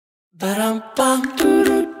Ba-dum-bum,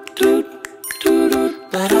 doo-doo-doo, doo-doo,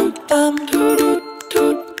 ba-dum-bum,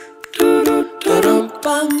 doo-doo-doo, doo-doo,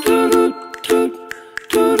 ba-dum-bum, doo-doo-doo,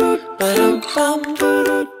 doo-doo, ba-dum-bum,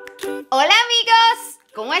 doo-doo. Hola amigos,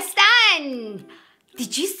 ¿cómo están?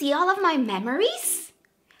 Did you see all of my memories?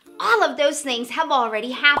 All of those things have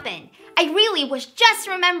already happened. I really was just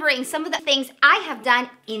remembering some of the things I have done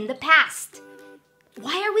in the past.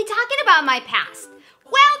 Why are we talking about my past?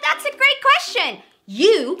 Well, that's a great question.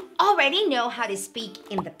 You already know how to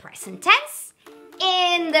speak in the present tense,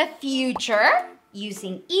 in the future,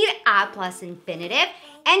 using ir plus infinitive,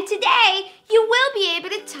 and today you will be able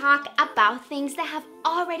to talk about things that have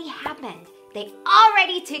already happened. They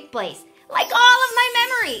already took place, like all of my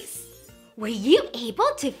memories. Were you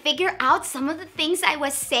able to figure out some of the things I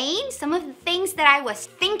was saying, some of the things that I was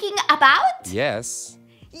thinking about? Yes.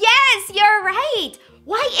 Yes, you're right.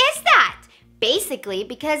 Why is that? Basically,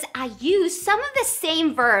 because I use some of the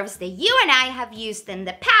same verbs that you and I have used in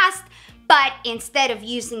the past, but instead of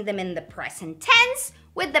using them in the present tense,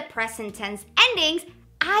 with the present tense endings,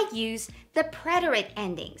 I use the preterite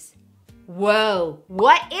endings. Whoa,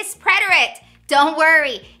 what is preterite? Don't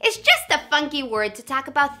worry, it's just a funky word to talk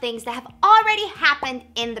about things that have already happened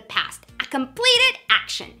in the past, a completed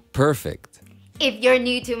action. Perfect. If you're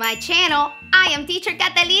new to my channel, I am teacher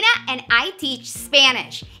Catalina and I teach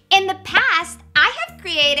Spanish. In the past, I have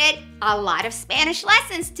created a lot of Spanish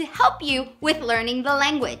lessons to help you with learning the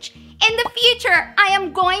language. In the future, I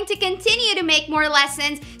am going to continue to make more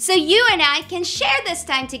lessons so you and I can share this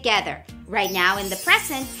time together. Right now in the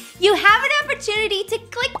present, you have an opportunity to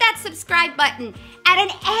click that subscribe button. And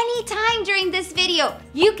at any time during this video,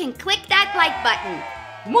 you can click that like button.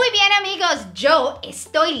 Muy bien amigos, yo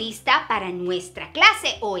estoy lista para nuestra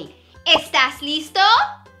clase hoy. ¿Estás listo?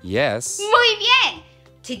 Yes. Muy bien.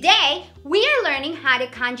 Today, we are learning how to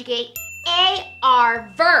conjugate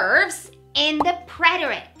AR verbs in the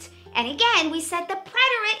preterite. And again, we said the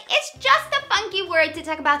preterite is just a funky word to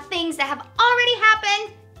talk about things that have already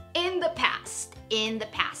happened in the past. In the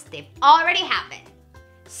past, they've already happened.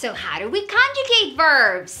 So how do we conjugate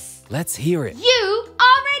verbs? Let's hear it. You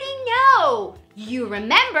already know. You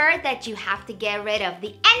remember that you have to get rid of the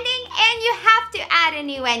ending and you have to add a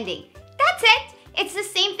new ending. That's it. It's the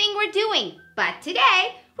same thing we're doing. But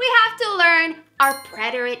today, we have to learn our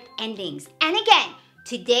preterite endings. And again,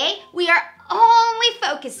 today we are only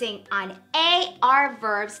focusing on AR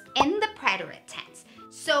verbs in the preterite tense.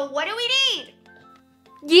 So what do we need?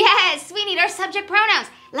 Yes, we need our subject pronouns.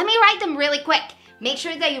 Let me write them really quick. Make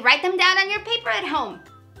sure that you write them down on your paper at home.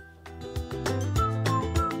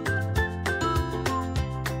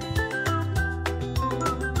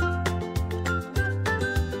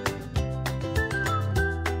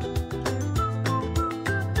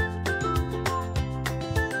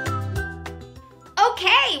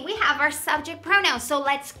 Okay, we have our subject pronouns. So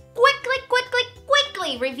let's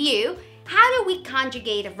quickly review how do we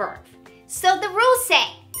conjugate a verb. So the rules say,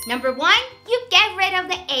 number one, you get rid of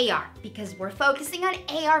the AR because we're focusing on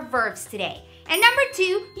AR verbs today. And number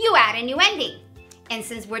two, you add a new ending. And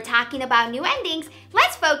since we're talking about new endings,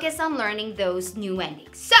 let's focus on learning those new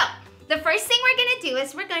endings. So the first thing we're gonna do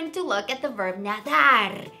is we're going to look at the verb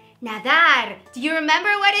nadar. Nadar. Do you remember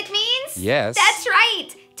what it means? Yes. That's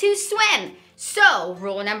right, to swim. So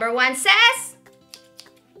rule number one says,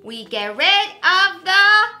 we get rid of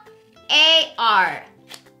the AR.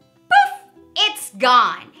 Poof, it's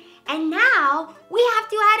gone. And now we have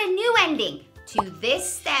to add a new ending to this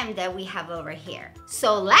stem that we have over here.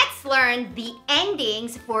 So let's learn the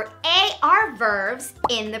endings for AR verbs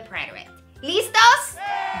in the preterite. ¿Listos?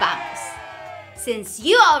 Vamos. Since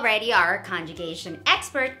you already are a conjugation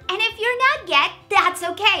expert, and if you're not yet, that's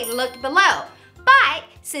okay, look below. But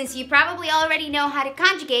since you probably already know how to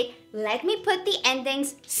conjugate, let me put the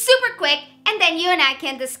endings super quick and then you and I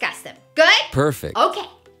can discuss them. Good? Perfect. Okay.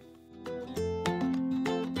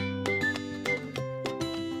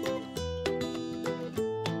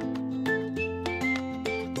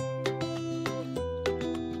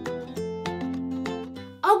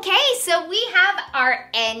 Okay, so we have our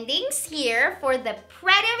endings here for the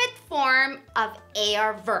preterite form of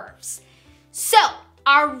AR verbs. So,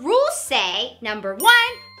 our rules say, number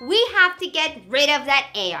one, we have to get rid of that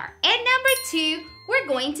AR. And number two, we're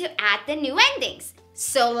going to add the new endings.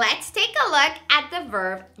 So let's take a look at the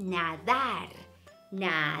verb nadar.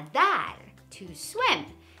 Nadar, to swim.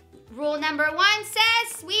 Rule number one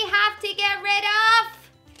says we have to get rid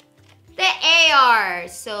of the AR.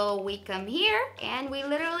 So we come here and we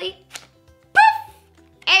literally, poof,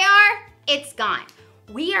 AR, it's gone.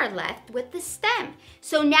 We are left with the stem.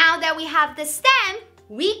 So now that we have the stem,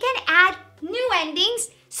 we can add new endings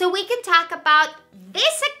so we can talk about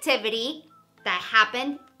this activity that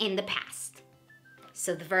happened in the past.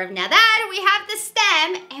 So the verb nadar, we have the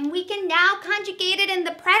stem, and we can now conjugate it in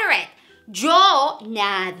the preterite. Yo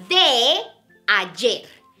nadé ayer.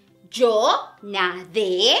 Yo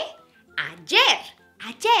nadé ayer.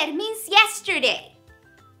 Ayer means yesterday.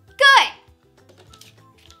 Good.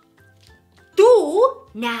 Tú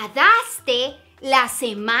nadaste la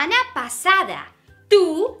semana pasada.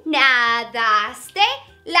 Tú nadaste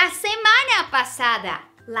la semana pasada.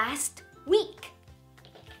 Last week.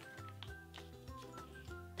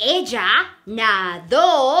 Ella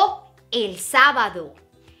nadó el sábado.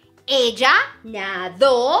 Ella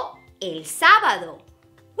nadó el sábado.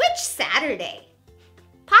 Which Saturday?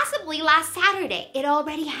 Possibly last Saturday. It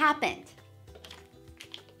already happened.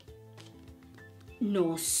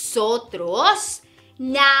 Nosotros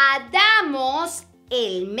nadamos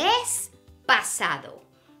el mes pasado.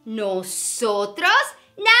 Nosotros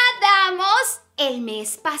nadamos el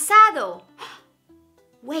mes pasado.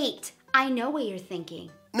 Wait, I know what you're thinking.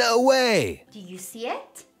 No way! Do you see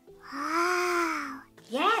it? Wow.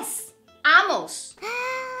 Yes, amos.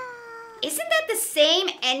 Isn't that the same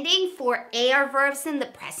ending for AR verbs in the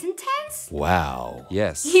present tense? Wow.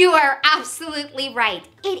 Yes. You are absolutely right.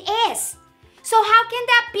 It is. So how can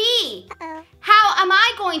that be? How am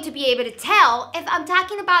I going to be able to tell if I'm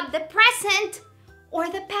talking about the present or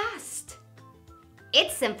the past?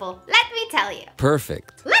 It's simple. Let me tell you.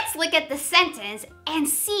 Perfect. Let's look at the sentence and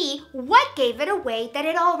see what gave it away that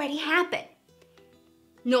it already happened.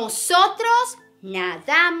 Nosotros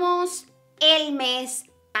nadamos el mes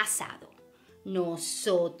pasado.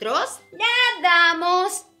 Nosotros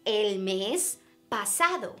nadamos el mes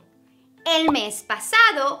pasado. El mes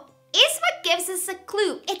pasado is what gives us a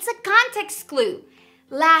clue. It's a context clue.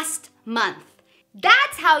 Last month.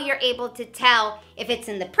 That's how you're able to tell if it's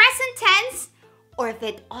in the present tense or if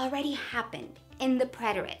it already happened in the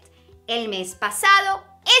preterite. El mes pasado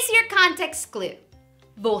is your context clue.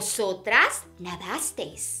 Vosotras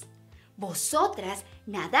nadasteis. Vosotras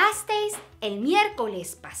nadasteis el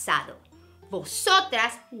miércoles pasado.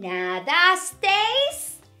 Vosotras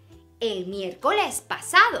nadasteis el miércoles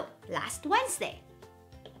pasado, last Wednesday.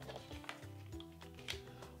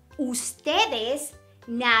 Ustedes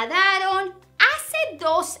nadaron hace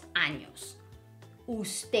 2 años.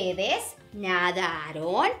 Ustedes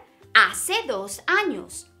nadaron hace 2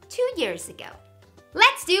 años, 2 years ago.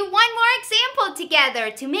 Let's do one more example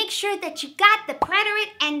together to make sure that you got the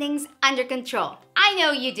preterite endings under control. I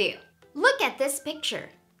know you do. Look at this picture.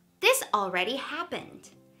 This already happened.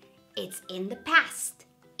 It's in the past.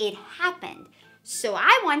 It happened. So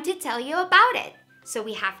I want to tell you about it. So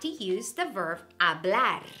we have to use the verb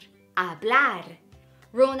hablar. Hablar.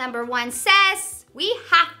 Rule number 1 says we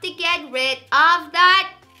have to get rid of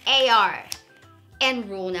that AR. And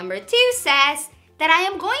rule number 2 says that I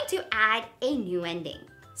am going to add a new ending.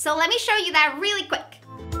 So let me show you that really quick.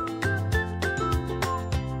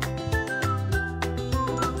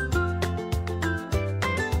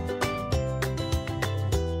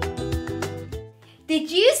 Did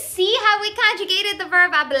you see how we conjugated the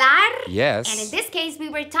verb hablar? Yes. And in this case, we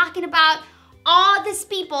were talking about all these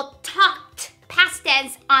people talked past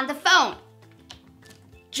tense on the phone.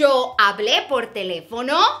 Yo hablé por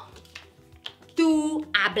teléfono. Tú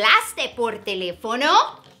hablaste por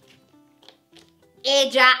teléfono.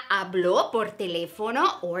 Ella habló por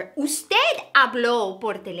teléfono. Or usted habló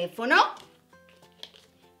por teléfono.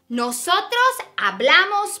 Nosotros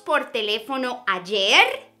hablamos por teléfono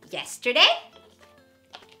ayer, yesterday.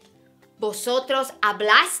 Vosotros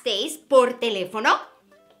hablasteis por teléfono.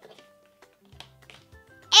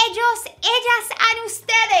 Ellos, ellas, and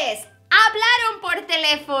ustedes hablaron por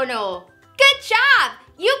teléfono. Good job!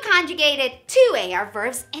 You conjugated 2 AR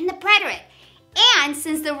verbs in the preterite. And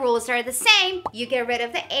since the rules are the same, you get rid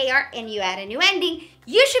of the AR and you add a new ending,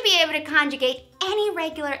 you should be able to conjugate any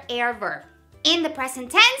regular AR verb in the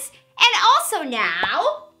present tense and also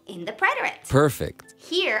now in the preterite. Perfect.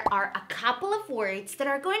 Here are a couple of words that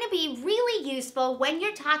are going to be really useful when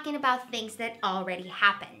you're talking about things that already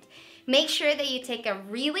happened. Make sure that you take a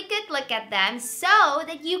really good look at them so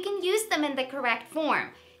that you can use them in the correct form.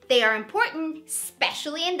 They are important,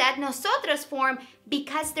 especially in that nosotros form,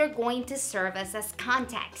 because they're going to serve us as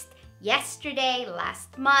context. Yesterday,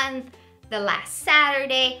 last month, the last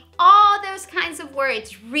Saturday, all those kinds of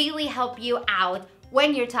words really help you out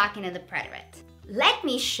when you're talking in the preterite. Let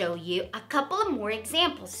me show you a couple of more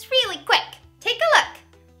examples really quick. Take a look.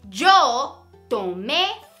 Yo tomé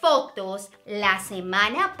fotos la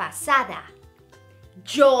semana pasada.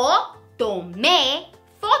 Yo tomé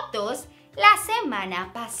fotos la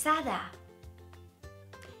semana pasada.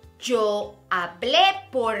 Yo hablé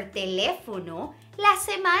por teléfono la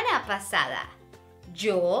semana pasada.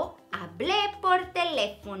 Yo hablé por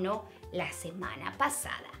teléfono la semana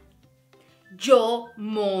pasada. Yo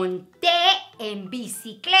monté en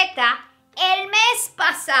bicicleta el mes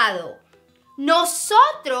pasado.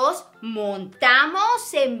 Nosotros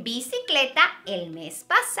montamos en bicicleta el mes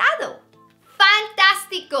pasado.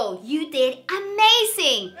 Fantástico! You did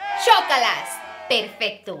amazing! Chócalas!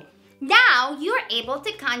 Perfecto. Now you're able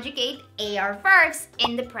to conjugate AR verbs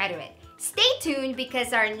in the preterite. Stay tuned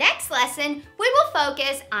because our next lesson we will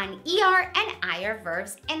focus on ER and IR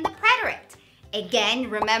verbs in the preterite. Again,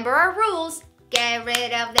 remember our rules. Get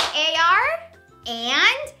rid of the AR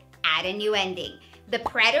and add a new ending. The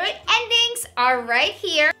preterite endings are right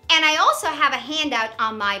here. And I also have a handout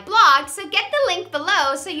on my blog, so get the link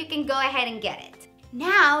below so you can go ahead and get it.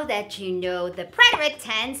 Now that you know the preterite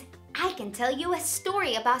tense, I can tell you a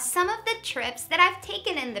story about some of the trips that I've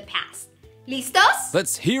taken in the past. ¿Listos?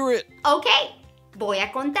 Let's hear it. Ok, voy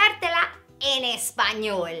a contártela en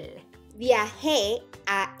español. Viajé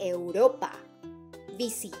a Europa.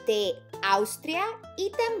 Visité Austria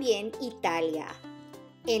y también Italia.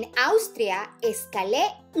 En Austria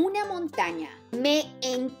escalé una montaña. Me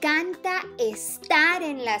encanta estar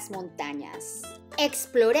en las montañas.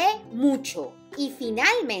 Exploré mucho y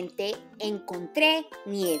finalmente encontré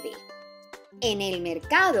nieve. En el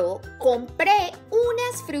mercado compré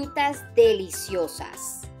unas frutas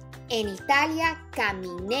deliciosas. En Italia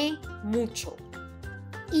caminé mucho.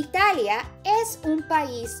 Italia es un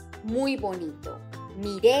país muy bonito.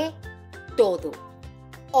 Miré todo.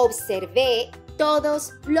 Observé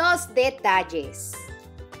todos los detalles.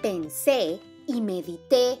 Pensé y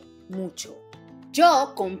medité mucho.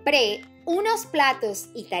 Yo compré unos platos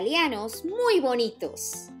italianos muy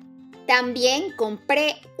bonitos. También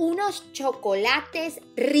compré unos chocolates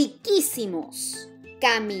riquísimos.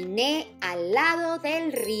 Caminé al lado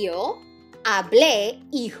del río. Hablé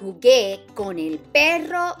y jugué con el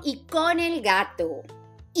perro y con el gato.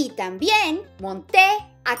 Y también monté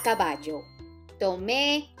a caballo.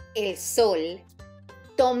 Tomé el sol.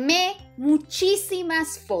 Tomé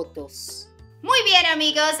muchísimas fotos. Muy bien,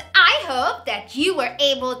 amigos. I hope that you were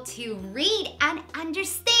able to read and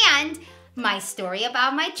understand my story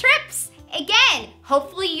about my trips. Again,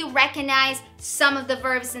 hopefully you recognize some of the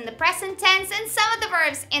verbs in the present tense and some of the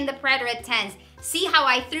verbs in the preterite tense. See how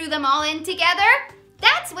I threw them all in together?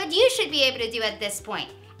 That's what you should be able to do at this point.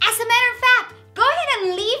 As a matter of fact, go ahead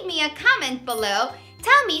and leave me a comment below.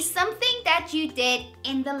 Tell me something that you did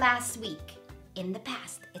in the last week. In the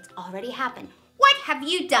past, it's already happened. What have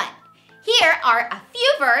you done? Here are a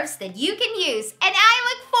few verbs that you can use, and I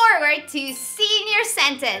look forward to seeing your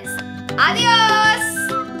sentence. Adios!